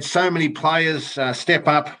 They've had so many players step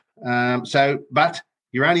up. But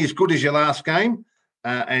you're only as good as your last game,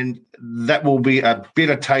 and that will be a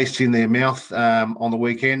bitter taste in their mouth on the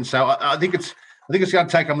weekend. So I think it's going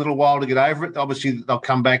to take them a little while to get over it. Obviously, they'll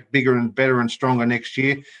come back bigger and better and stronger next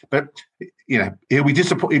year. But he'll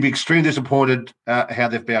be extremely disappointed how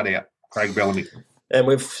they've bowed out, Craig Bellamy. And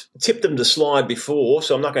we've tipped them to slide before,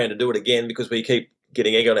 so I'm not going to do it again because we keep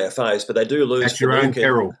getting egg on our face. But they do lose. That's your own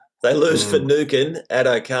peril. They lose for Nukin,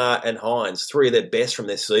 Adokar and Hines, 3 of their best from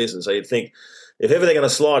this season. So you'd think if ever they're going to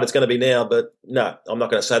slide, it's going to be now. But no, I'm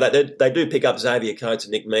not going to say that. They do pick up Xavier Coates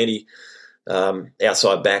and Nick Meaney,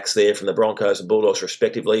 outside backs there from the Broncos and Bulldogs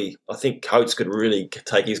respectively. I think Coates could really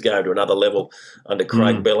take his game to another level under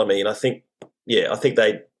Craig Bellamy. And I think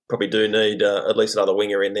they probably do need at least another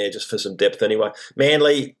winger in there just for some depth anyway.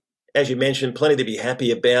 Manly, as you mentioned, plenty to be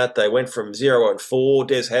happy about. They went from 0-4.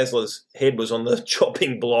 Des Hasler's head was on the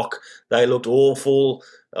chopping block. They looked awful.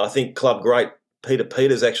 I think club great Peter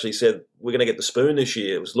Peters actually said, we're going to get the spoon this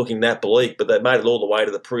year. It was looking that bleak, but they made it all the way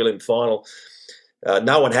to the prelim final.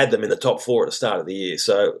 No one had them in the top 4 at the start of the year.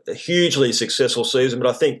 So a hugely successful season, but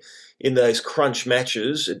I think in those crunch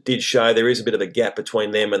matches, it did show there is a bit of a gap between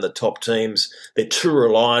them and the top teams. They're too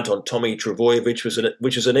reliant on Tommy Trbojevic,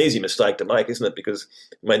 which is an easy mistake to make, isn't it? Because,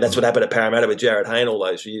 that's what happened at Parramatta with Jared Hayne all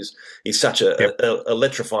those years. He's such a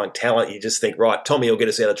electrifying talent. You just think, right, Tommy will get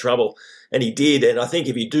us out of trouble. And he did. And I think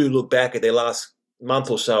if you do look back at their last month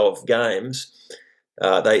or so of games,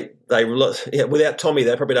 without Tommy,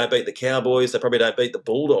 they probably don't beat the Cowboys. They probably don't beat the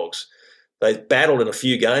Bulldogs. They battled in a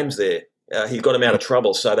few games there. He got him out of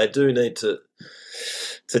trouble, so they do need to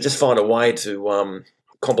just find a way to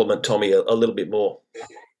compliment Tommy a little bit more.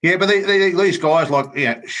 Yeah, but these guys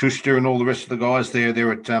like Schuster and all the rest of the guys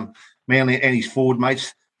there at Manly and his forward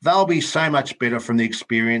mates, they'll be so much better from the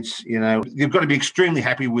experience. You've got to be extremely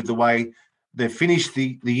happy with the way they've finished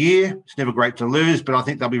the year. It's never great to lose, but I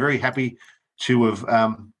think they'll be very happy to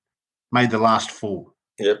have made the last 4.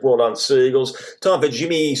 Yeah, well done, Seagulls. Time for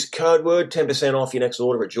Jimmy's code word, 10% off your next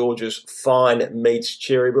order at Georges Fine Meats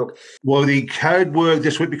Cherrybrook. Well, the code word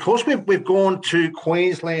this week, because we've gone to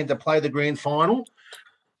Queensland to play the grand final,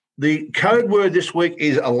 the code word this week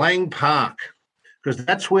is Lang Park, because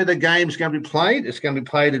that's where the game's going to be played. It's going to be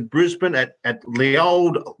played at Brisbane at the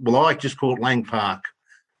old, well, I just call it Lang Park.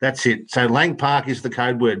 That's it. So Lang Park is the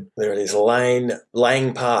code word. There it is,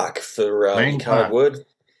 Lang Park for Lang code Park. word.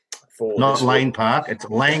 Not Lane Park, it's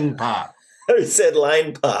Lang Park. Who said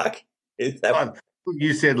Lane Park? You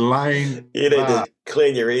said Lane You need Park. to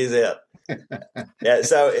clean your ears out. Yeah,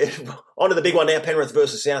 so on to the big one now, Penrith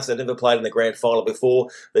versus South. They've never played in the grand final before.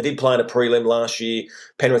 They did play in a prelim last year,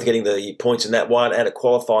 Penrith getting the points in that one, and a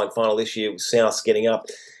qualifying final this year with South getting up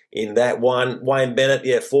in that one. Wayne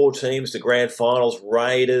Bennett, 4 teams to grand finals,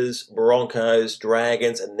 Raiders, Broncos,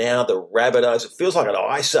 Dragons, and now the Rabbitohs. It feels like an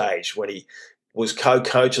ice age when he was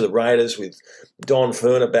co-coach of the Raiders with Don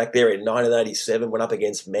Furner back there in 1987, went up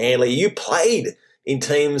against Manly. You played in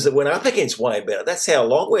teams that went up against Wayne Bennett. That's how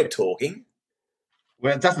long we're talking.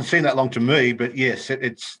 Well, it doesn't seem that long to me, but yes,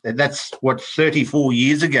 that's 34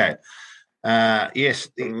 years ago. Yes,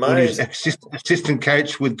 when he was assistant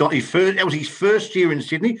coach with Donny. That was his first year in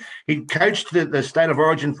Sydney. He coached the State of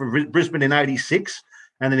Origin for Brisbane in '86,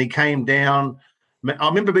 and then he came down. I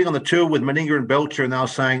remember being on the tour with Meninga and Belcher, and they were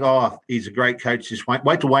saying, "Oh, he's a great coach. Just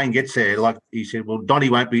wait till Wayne gets there." Like he said, "Well, Donny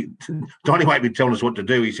won't be telling us what to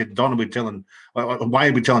do." He said, Wayne will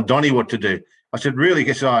be telling Donny what to do." I said, "Really?"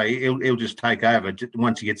 He said, he'll just take over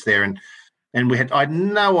once he gets there. And I had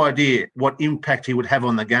no idea what impact he would have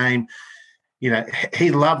on the game. You know,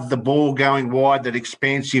 he loved the ball going wide, that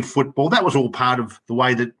expansive football. That was all part of the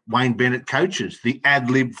way that Wayne Bennett coaches, the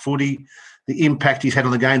ad-lib footy, the impact he's had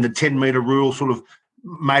on the game. The 10-metre rule sort of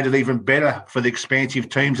made it even better for the expansive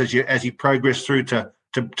teams as he progressed through to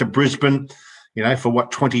Brisbane. You know, for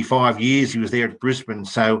 25 years he was there at Brisbane.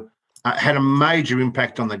 So had a major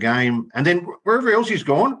impact on the game. And then wherever else he's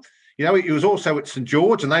gone, you know, he was also at St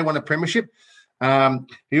George and they won a premiership.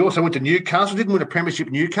 He also went to Newcastle, didn't win a premiership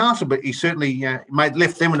in Newcastle, but he certainly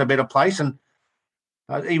left them in a better place. And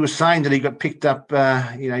he was saying that he got picked up,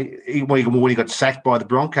 when he got sacked by the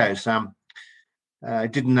Broncos.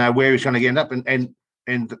 Didn't know where he was going to end up, and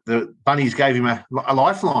the Bunnies gave him a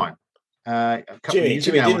lifeline. Jimmy,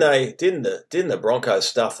 didn't the Broncos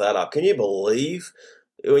stuff that up? Can you believe,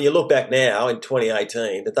 when you look back now in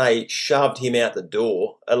 2018, that they shoved him out the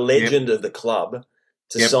door, a legend of the club,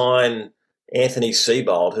 to sign Anthony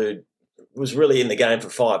Seibold, who was really in the game for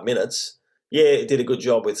 5 minutes. Yeah, did a good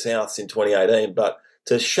job with Souths in 2018, but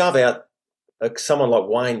to shove out someone like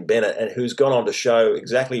Wayne Bennett, and who's gone on to show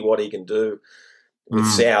exactly what he can do with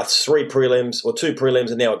Souths, 2 prelims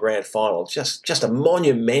and now a grand final. Just a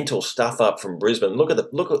monumental stuff up from Brisbane.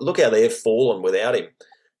 Look how they've fallen without him.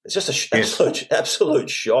 It's just an absolute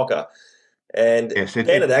shocker. And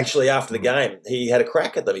Bennett actually, after the game, he had a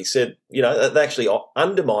crack at them. He said, they actually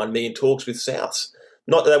undermined me in talks with Souths.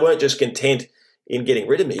 Not that they weren't just content in getting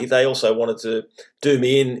rid of me, they also wanted to do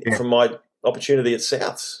me in from my opportunity at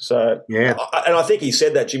Souths. So, and I think he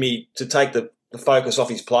said that, Jimmy, to take the focus off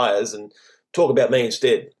his players and talk about me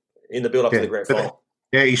instead in the build-up to the grand final.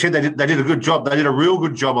 He said they did a good job. They did a real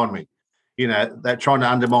good job on me. You know, they're trying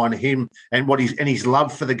to undermine him and his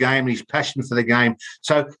love for the game and his passion for the game.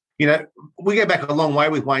 So, we go back a long way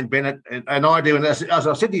with Wayne Bennett, and I do. And as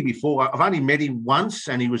I said to you before, I've only met him once,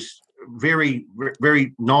 and he was very,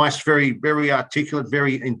 very nice, very, very articulate,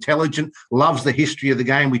 very intelligent, loves the history of the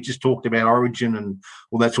game. We just talked about Origin and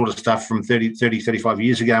all that sort of stuff from 35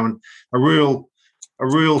 years ago, and a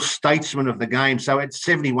real statesman of the game. So at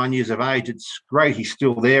 71 years of age, it's great he's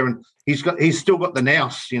still there, and he's still got the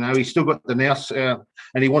nous. He's still got the nous,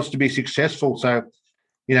 and he wants to be successful. So,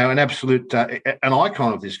 an absolute an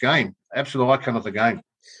icon of this game, absolute icon of the game.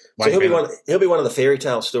 So he'll be one of the fairy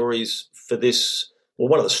tale stories for this, or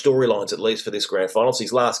one of the storylines at least for this grand final. It's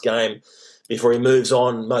his last game before he moves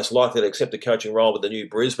on, most likely to accept a coaching role with the new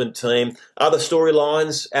Brisbane team. Other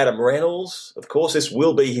storylines, Adam Reynolds, of course, this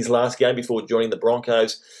will be his last game before joining the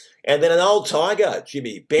Broncos. And then an old Tiger,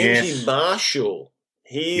 Jimmy, Benji Marshall.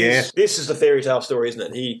 This is the fairy tale story, isn't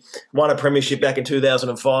it? He won a premiership back in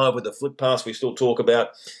 2005 with the flip pass we still talk about.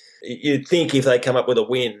 You'd think if they come up with a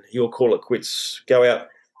win, he'll call it quits, go out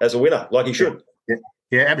as a winner, like he should.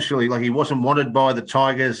 Yeah, absolutely. Like, he wasn't wanted by the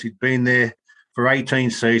Tigers. He'd been there for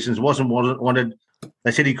 18 seasons, wasn't wanted.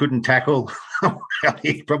 They said he couldn't tackle.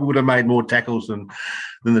 He probably would have made more tackles than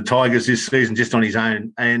the Tigers this season just on his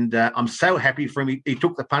own. And I'm so happy for him. He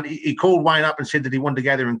took the punt. He called Wayne up and said that he wanted to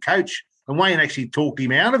go there and coach. And Wayne actually talked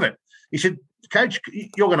him out of it. He said, "Coach,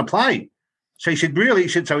 you're going to play." So he said, "Really?" He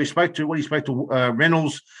said, so he spoke to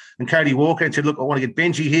Reynolds and Cody Walker and said, "Look, I want to get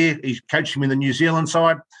Benji here." He's coached him in the New Zealand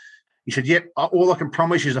side. He said, "Yep, all I can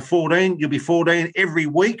promise you is a 14. You'll be 14 every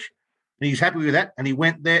week." And he's happy with that. And he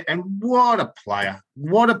went there. And what a player.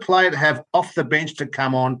 What a player to have off the bench to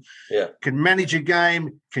come on. Yeah. Can manage a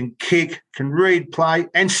game, can kick, can read play,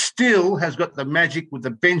 and still has got the magic with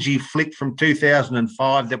the Benji flick from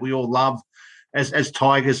 2005 that we all love as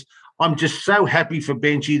Tigers. I'm just so happy for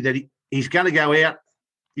Benji that he's going to go out.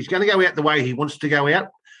 He's going to go out the way he wants to go out,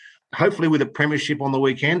 hopefully with a premiership on the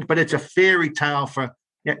weekend. But it's a fairy tale for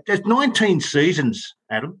Yeah, there's 19 seasons,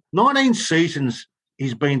 Adam. 19 seasons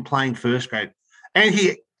he's been playing first grade, and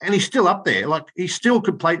he's still up there. Like, he still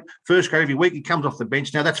could play first grade every week. He comes off the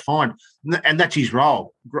bench now. That's fine, and that's his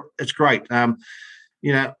role. It's great.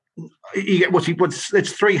 You know, you get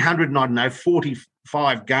it's 300, I don't know,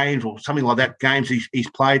 45 games or something like that. Games he's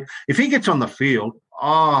played. If he gets on the field,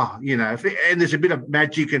 and there's a bit of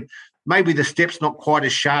magic, and maybe the step's not quite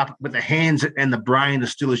as sharp, but the hands and the brain are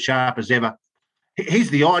still as sharp as ever. He's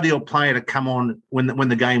the ideal player to come on when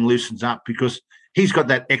the game loosens up, because he's got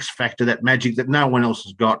that X factor, that magic that no one else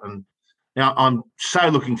has got. And I'm so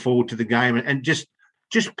looking forward to the game, and just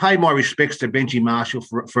pay my respects to Benji Marshall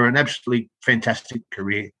for an absolutely fantastic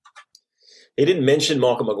career. He didn't mention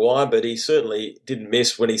Michael Maguire, but he certainly didn't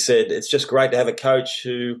miss when he said, it's just great to have a coach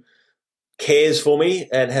who cares for me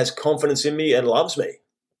and has confidence in me and loves me,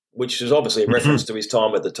 which is obviously a reference to his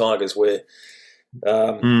time at the Tigers, where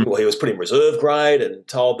he was put in reserve grade and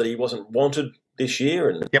told that he wasn't wanted this year.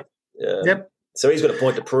 And so he's got a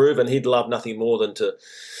point to prove, and he'd love nothing more than to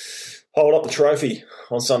hold up the trophy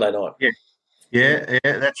on Sunday night. Yeah,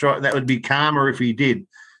 that's right. That would be karma if he did.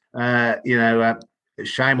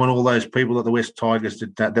 Shame on all those people at the West Tigers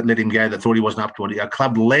that let him go, that thought he wasn't up to it. A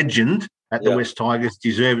club legend at the West Tigers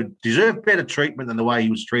deserved better treatment than the way he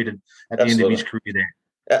was treated at the end of his career there.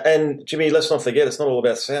 And, Jimmy, let's not forget, it's not all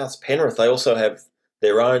about Souths. Penrith, they also have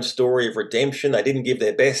their own story of redemption. They didn't give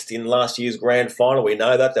their best in last year's grand final. We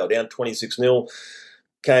know that. They were down 26-0,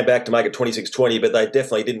 came back to make it 26-20, but they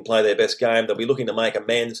definitely didn't play their best game. They'll be looking to make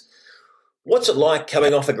amends. What's it like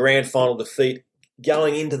coming off a grand final defeat,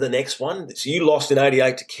 going into the next one? So you lost in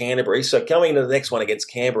 88 to Canterbury. So going into the next one against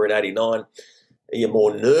Canberra in 89, are you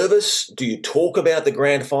more nervous? Do you talk about the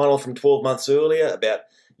grand final from 12 months earlier, about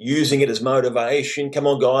using it as motivation? Come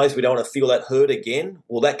on, guys, we don't want to feel that hurt again.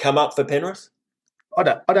 Will that come up for Penrith?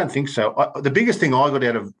 I don't think so. The biggest thing I got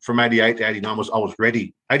out of from 88 to 89 was I was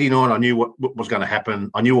ready. 89, I knew what was going to happen.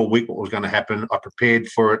 I knew all week what was going to happen. I prepared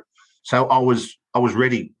for it. So I was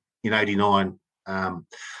ready in 89.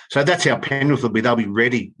 So that's how Penrith will be. They'll be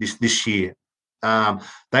ready this year. There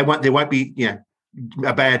won't be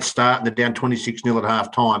a bad start and they're down 26-0 at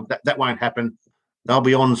half time. That won't happen. They'll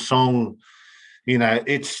be on song.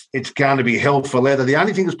 It's going to be hell for leather. The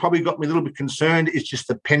only thing that's probably got me a little bit concerned is just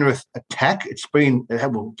the Penrith attack. It's been, the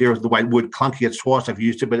word clunky, it's twice I've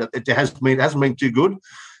used it, but it hasn't been too good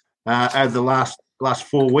over the last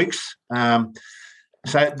 4 weeks.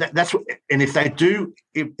 So that's what, and if they do,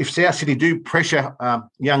 if South Sydney do pressure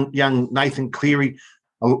young Nathan Cleary,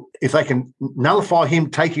 if they can nullify him,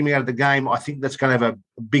 take him out of the game, I think that's going to have a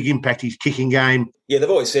big impact. His kicking game. Yeah,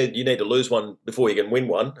 they've always said you need to lose one before you can win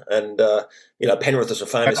one, and Penrith is a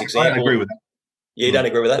famous example. I don't agree with that. Yeah, you don't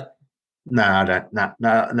agree with that? No, I don't.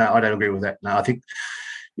 No, I don't agree with that. No, I think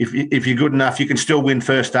if you're good enough, you can still win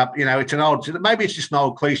first up. Maybe it's just an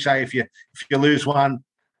old cliche. If you lose one,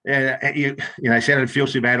 sounded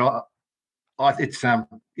feels too bad.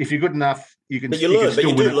 If you're good enough, you can. But you learn.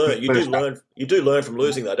 You do learn from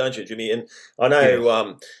losing, though, don't you, Jimmy? And I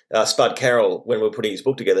know Spud Carroll, when we were putting his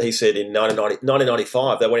book together, he said in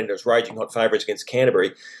 1995 they went into as raging hot favourites against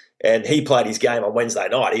Canterbury, and he played his game on Wednesday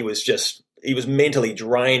night. He was mentally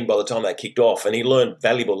drained by the time they kicked off, and he learned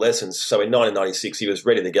valuable lessons. So in 1996, he was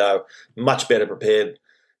ready to go, much better prepared.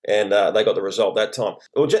 And they got the result that time.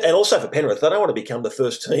 And also for Penrith, they don't want to become the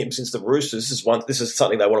first team since the Roosters. This is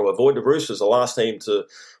something they want to avoid. The Roosters, the last team to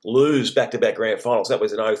lose back-to-back grand finals. That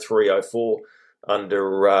was in 03-04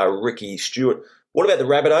 under Ricky Stewart. What about the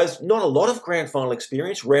Rabbitohs? Not a lot of grand final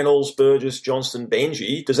experience. Reynolds, Burgess, Johnston,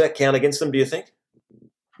 Benji. Does that count against them, do you think?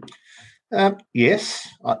 Yes,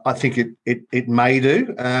 I think it may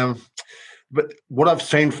do. But what I've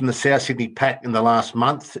seen from the South Sydney pack in the last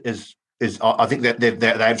month is I think that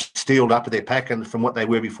they've steeled up their pack and from what they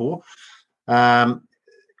were before. They're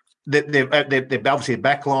obviously a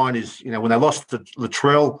back line is, when they lost to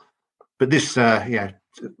Latrell, but this,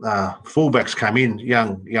 fullbacks come in,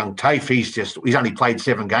 young Tafe, he's only played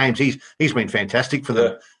 7 games. He's been fantastic for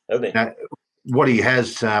them. What he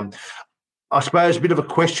has, I suppose, a bit of a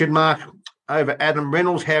question mark over Adam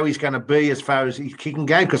Reynolds, how he's going to be as far as his kicking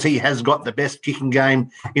game, because he has got the best kicking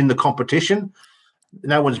game in the competition.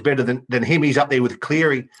 No one's better than him. He's up there with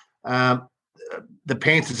Cleary. The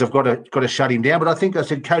Panthers have got to shut him down. But I think I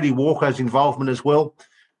said Cody Walker's involvement as well.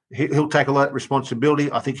 He'll take a lot of responsibility.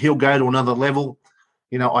 I think he'll go to another level.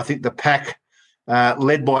 I think the pack,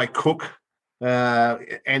 led by Cook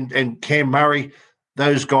and Cam Murray,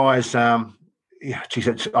 those guys. I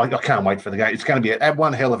can't wait for the game. It's going to be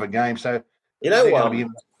one hell of a game. So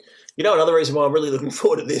another reason why I'm really looking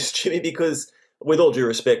forward to this, Jimmy, because with all due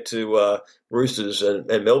respect to Roosters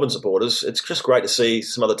and Melbourne supporters, it's just great to see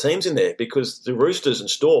some other teams in there, because the Roosters and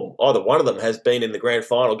Storm, either one of them has been in the grand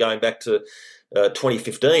final going back to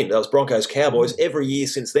 2015. That was Broncos Cowboys. Every year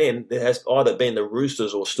since then, there has either been the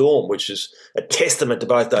Roosters or Storm, which is a testament to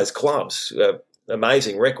both those clubs.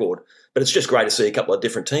 Amazing record. But it's just great to see a couple of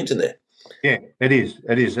different teams in there. Yeah, it is.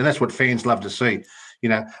 It is. And that's what fans love to see.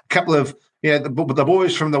 A couple of, the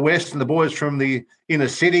boys from the West and the boys from the inner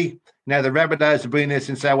city. The Rabbitohs have been there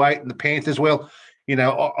since 2008, and the Panthers,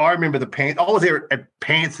 I remember the Panthers. I was there at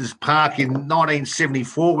Panthers Park in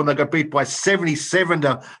 1974 when they got beat by 77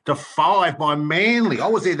 to 5 by Manly. I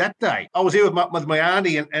was there that day. I was there with my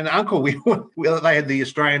auntie and uncle. They had the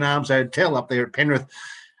Australian Arms Hotel up there at Penrith.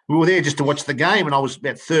 We were there just to watch the game, and I was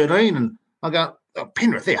about 13, and I go, oh,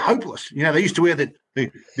 Penrith, they're hopeless. They used to wear the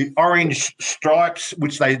orange stripes,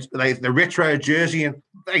 which the retro jersey, and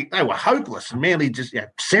they were hopeless. And Manly just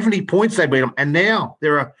 70 points they beat them, and now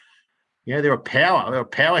they're a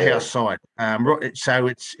powerhouse side. So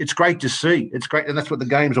it's great to see. It's great, and that's what the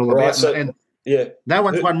game's all about. So, no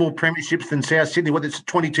one's won more premierships than South Sydney. It's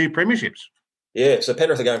 22 premierships. Yeah, so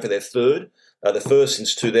Penrith are going for their third. The first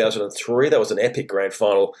since 2003. That was an epic grand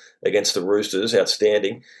final against the Roosters.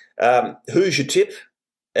 Outstanding. Who's your tip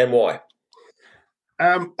and why?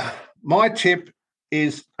 My tip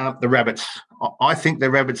is the Rabbits. I think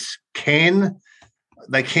the Rabbits can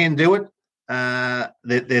do it. They're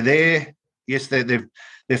there. Yes, they've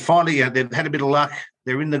finally they've had a bit of luck.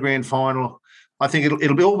 They're in the grand final. I think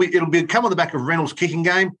it'll be come on the back of Reynolds' kicking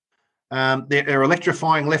game. They're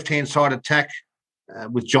electrifying left-hand side attack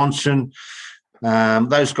with Johnson.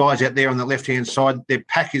 Those guys out there on the left-hand side, their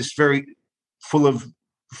pack is very full of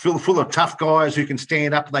tough guys who can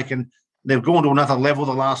stand up. They've gone to another level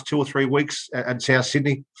the last 2 or 3 weeks at South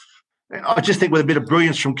Sydney. And I just think with a bit of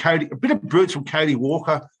brilliance from Cody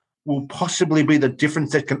Walker will possibly be the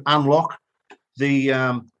difference that can unlock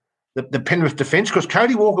the Penrith defence, because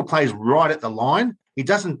Cody Walker plays right at the line. He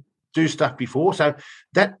doesn't do stuff before, so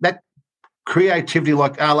that creativity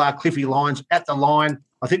like a la Cliffy Lyons at the line,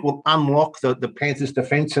 I think will unlock the Panthers'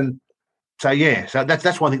 defence. And so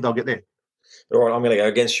that's why I think they'll get there. All right, I'm going to go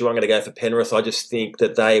against you. I'm going to go for Penrith. I just think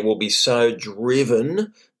that they will be so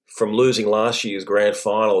driven from losing last year's grand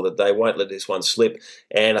final that they won't let this one slip.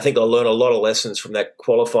 And I think they'll learn a lot of lessons from that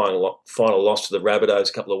qualifying final loss to the Rabbitohs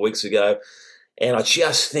a couple of weeks ago. And I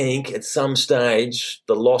just think at some stage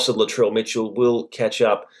the loss of Latrell Mitchell will catch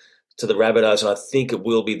up to the Rabbitohs, and I think it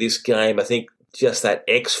will be this game. I think just that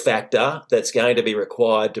X factor that's going to be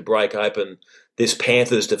required to break open this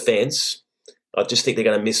Panthers defence. I just think they're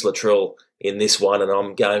going to miss Latrell in this one, and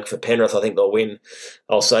I'm going for Penrith. I think they'll win,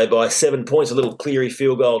 I'll say, by 7 points. A little Cleary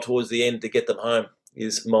field goal towards the end to get them home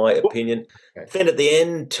is my opinion. Okay. Fend at the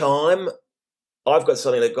end time, I've got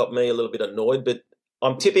something that got me a little bit annoyed, but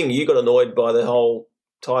I'm tipping you got annoyed by the whole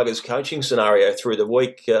Tigers coaching scenario through the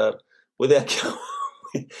week without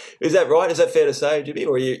Is that right? Is that fair to say, Jimmy,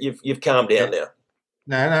 or you've calmed down now?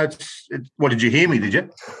 No. What, did you hear me, did you?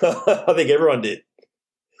 I think everyone did.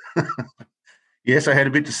 Yes, I had a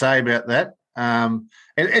bit to say about that. And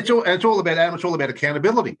it's all about Adam. It's all about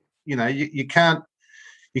accountability. You can't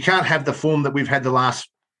have the form that we've had the last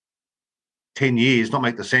 10 years, not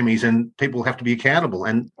make the semis, and people have to be accountable.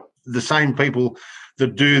 And the same people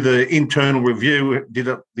that do the internal review did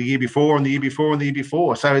it the year before and the year before and the year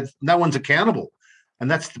before. So no one's accountable. And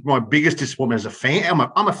that's my biggest disappointment as a fan.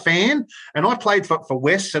 I'm a fan, and I played for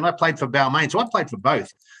West and I played for Balmain, so I played for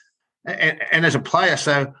both. And as a player,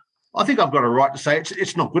 so I think I've got a right to say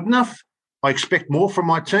it's not good enough. I expect more from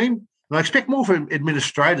my team, and I expect more from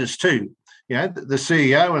administrators too. The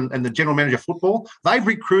CEO and the general manager of football, they've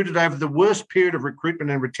recruited over the worst period of recruitment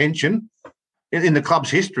and retention in the club's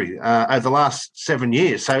history over the last 7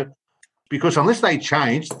 years. So, because unless they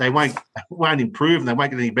change, they won't improve and they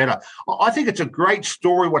won't get any better. I think it's a great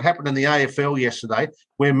story what happened in the AFL yesterday,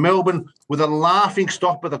 where Melbourne, with a laughing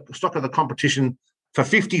stock of the competition for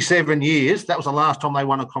 57 years, that was the last time they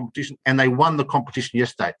won a competition, and they won the competition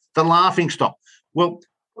yesterday. The laughing stock. Well,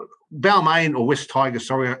 Balmain or West Tigers,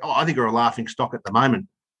 I think are a laughing stock at the moment.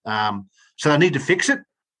 So they need to fix it,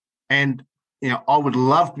 and I would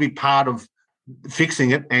love to be part of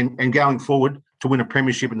fixing it and going forward to win a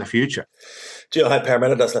premiership in the future. Gee, I hope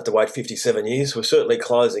Parramatta doesn't have to wait 57 years. We're certainly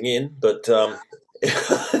closing in, but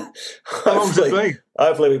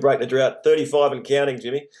hopefully we break the drought. 35 and counting,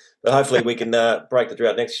 Jimmy. But hopefully we can break the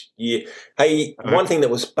drought next year. Hey, one thing that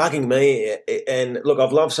was bugging me, and look,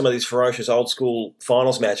 I've loved some of these ferocious old-school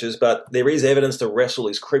finals matches, but there is evidence the wrestle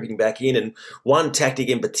is creeping back in, and one tactic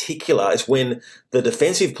in particular is when the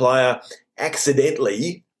defensive player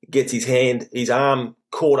accidentally gets his arm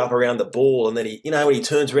caught up around the ball, and then when he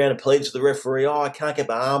turns around and pleads to the referee, I can't get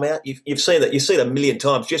my arm out. You've seen that. You've seen it a million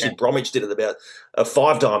times. Jesse Bromwich did it about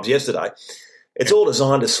 5 times yesterday. It's all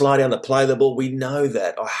designed to slow down the play of the ball. We know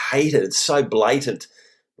that. I hate it. It's so blatant.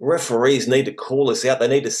 Referees need to call this out. They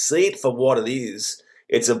need to see it for what it is.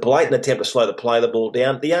 It's a blatant attempt to slow the play of the ball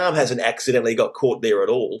down. The arm hasn't accidentally got caught there at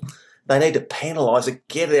all. They need to penalise it,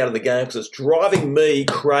 get it out of the game, because it's driving me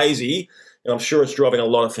crazy, and I'm sure it's driving a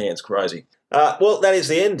lot of fans crazy. Well, that is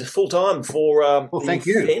the end, full time for thank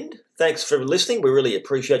you. Fend. Thanks for listening. We really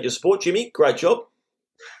appreciate your support, Jimmy. Great job.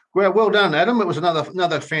 Well done, Adam. It was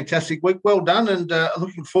another fantastic week. Well done, and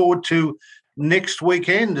looking forward to next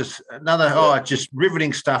weekend. Just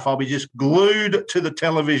riveting stuff. I'll be just glued to the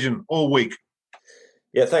television all week.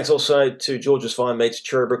 Yeah, thanks also to Georges Fine Meats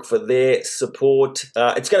Cherrybrook for their support.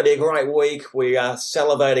 It's going to be a great week. We are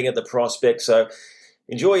salivating at the prospect, so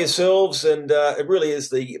enjoy yourselves, and it really is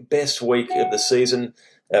the best week of the season.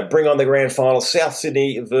 Bring on the grand final, South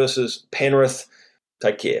Sydney versus Penrith.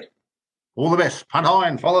 Take care. All the best. Punt high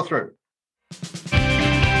and follow through.